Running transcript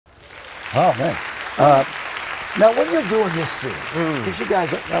Oh, man. Now, when you're doing this scene, because you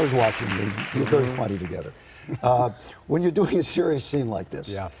guys, I was watching you, you're very funny together. When you're doing a serious scene like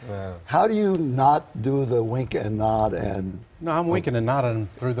this, how do you not do the wink and nod and... No, I'm winking and nodding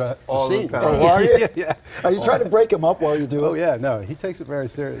through the scene. The Oh, are you? Yeah. Are you trying to break him up while you do it? Oh yeah, no, he takes it very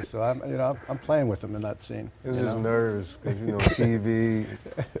serious. So I'm playing with him in that scene. It's just nerves, because TV,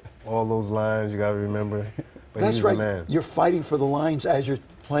 all those lines you got to remember. But That's he's right. the man. You're fighting for the lines as you're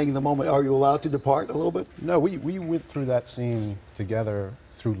playing the moment. Are you allowed to depart a little bit? No, we went through that scene together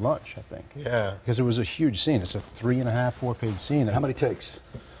through lunch, I think. Yeah. Because it was a huge scene. It's a 3.5, 4-page scene. How many takes?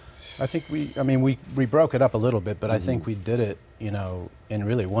 I think we broke it up a little bit, but I think we did it, in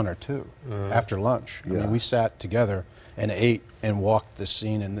really 1 or 2 after lunch. I mean, we sat together and ate and walked the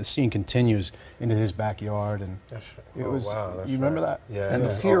scene, and the scene continues into his backyard, and it was. Wow, that's you remember that? Yeah. And the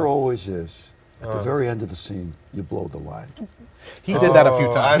fear always is, at the very end of the scene, you blow the line. He did that a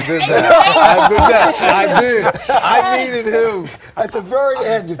few times. I did that. I needed him. At the very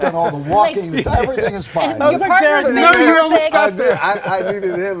end, you've done all the walking. Everything is fine. I was like, Darren, No, you almost got there. I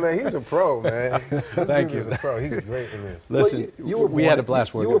needed him, man. He's a pro, man. Thank you. He's a pro. He's great in this. Listen, we had a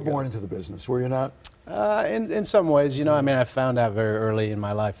blast working. You were born into the business, were you not? In some ways, I found out very early in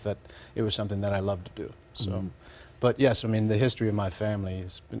my life that it was something that I loved to do. So. But yes, the history of my family,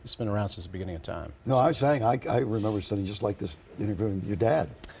 it's been around since the beginning of time. No, I was saying, I remember studying just like this, interviewing your dad.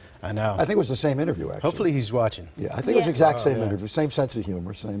 I know. I think it was the same interview, actually. Hopefully he's watching. Yeah, I think it was the exact same interview, same sense of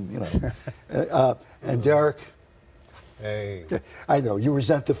humor, same, and Derek. Hey. I know, you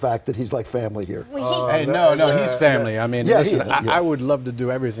resent the fact that he's like family here. Hey, no, he's family. Listen, I would love to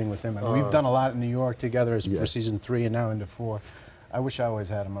do everything with him. We've done a lot in New York together for season 3 and now into 4. I wish I always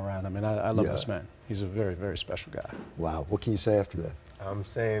had him around. I love this man. He's a very, very special guy. Wow. What can you say after that? I'm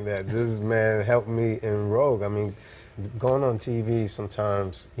saying that this man helped me in Rogue. Going on TV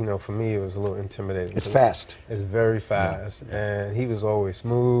sometimes, for me, it was a little intimidating. It's fast. It's very fast. Yeah. And he was always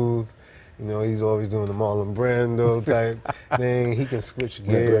smooth. He's always doing the Marlon Brando type thing. He can switch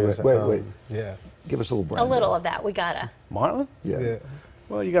gears. Wait. Yeah. Give us a little Brando. A little of that. We gotta. Marlon? Yeah.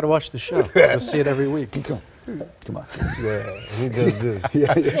 Well, you got to watch the show. You'll see it every week. Come on. Yeah, he does this.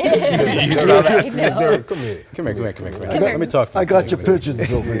 Yeah. You saw that? Yes, Derek, come here. Come here. Let me talk to you. I got your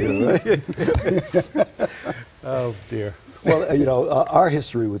pigeons over here, right? Oh, dear. Well, our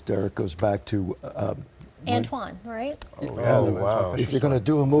history with Derek goes back to... Antoine, right? Oh, wow. If you're going to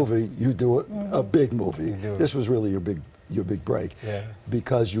do a movie, you do a big movie. This was really your big break. Yeah.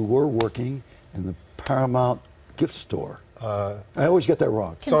 Because you were working in the Paramount gift store. I always get that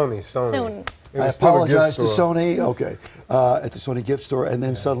wrong. Sony. I apologize to Sony. Okay, at the Sony gift store, and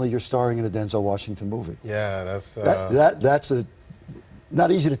then suddenly you're starring in a Denzel Washington movie. Yeah, that's that's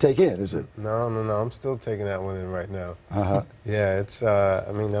not easy to take in, is it? No. I'm still taking that one in right now. Yeah, it's.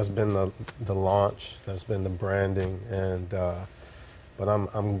 That's been the launch. That's been the branding, and but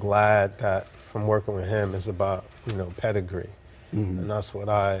I'm glad that from working with him, it's about pedigree, and that's what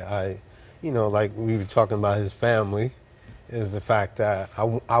I like we were talking about his family. Is the fact that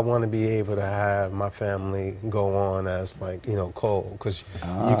I want to be able to have my family go on as Cole, because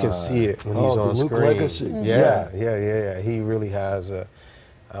you can see it when he's on Luke screen. Legacy. Yeah. He really has a.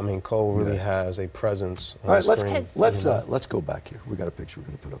 Cole really has a presence on screen. Let's go back here. We got a picture we're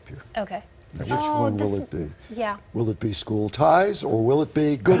going to put up here. Okay. Now, which one will it be? Yeah. Will it be School Ties or will it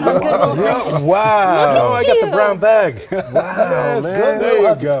be Good Will Hunting? Yeah, wow. Oh, I got the brown bag. Wow, man. There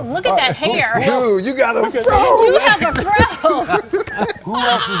you go. Look at that hair. Dude, you got a fro. You have a fro. Who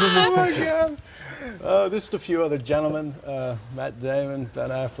else is in this picture? Just a few other gentlemen. Matt Damon, Ben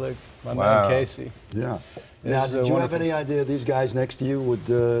Affleck, my man Casey. Yeah. Now, did you have any idea these guys next to you would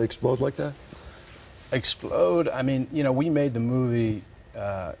explode like that? Explode? We made the movie,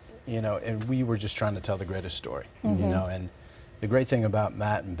 and we were just trying to tell the greatest story, and the great thing about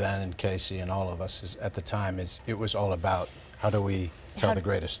Matt and Ben and Casey and all of us is at the time it was all about how do we tell the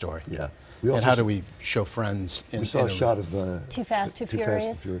greatest story. Yeah. And how do we show friends in We saw a shot of Too Fast, Too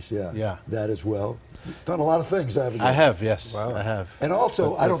Furious. Yeah. That as well. Done a lot of things, haven't you? I have, yes. Wow. I have. And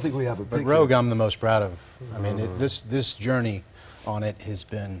also, I don't think we have a big... But Rogue, I'm the most proud of. This journey on it has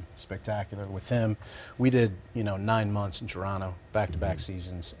been spectacular with him. We did, 9 months in Toronto, back-to-back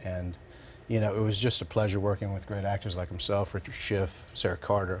seasons, and it was just a pleasure working with great actors like himself, Richard Schiff, Sarah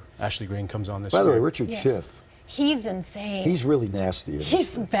Carter. Ashley Greene comes on this. By the way, Richard Schiff. He's insane. He's really nasty.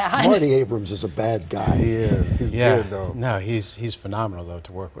 He's bad. Marty Abrams is a bad guy. He is. He's good, though. No, he's phenomenal, though,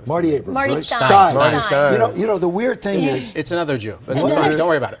 to work with. Marty Abrams, Marty right? Stein. Marty Stein. The weird thing is... It's another Jew, but it's fine. Don't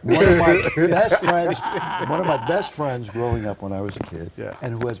worry about it. One of my best friends growing up when I was a kid,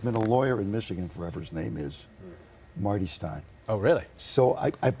 and who has been a lawyer in Michigan forever, his name is Marty Stein. Oh, really? So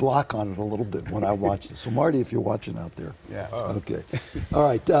I block on it a little bit when I watch this. So Marty, if you're watching out there. Yeah. Okay. All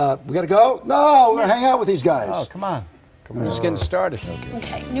right. We got to go? No, we're going to hang out with these guys. Oh, come on. We're just getting started.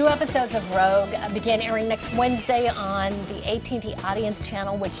 Okay. New episodes of Rogue begin airing next Wednesday on the AT&T Audience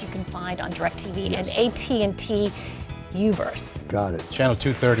channel, which you can find on DIRECTV and AT&T U-verse. Got it. Channel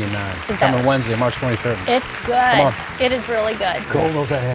 239. Coming Wednesday, March 23rd. It's good. Come on. It is really good. Cole knows that.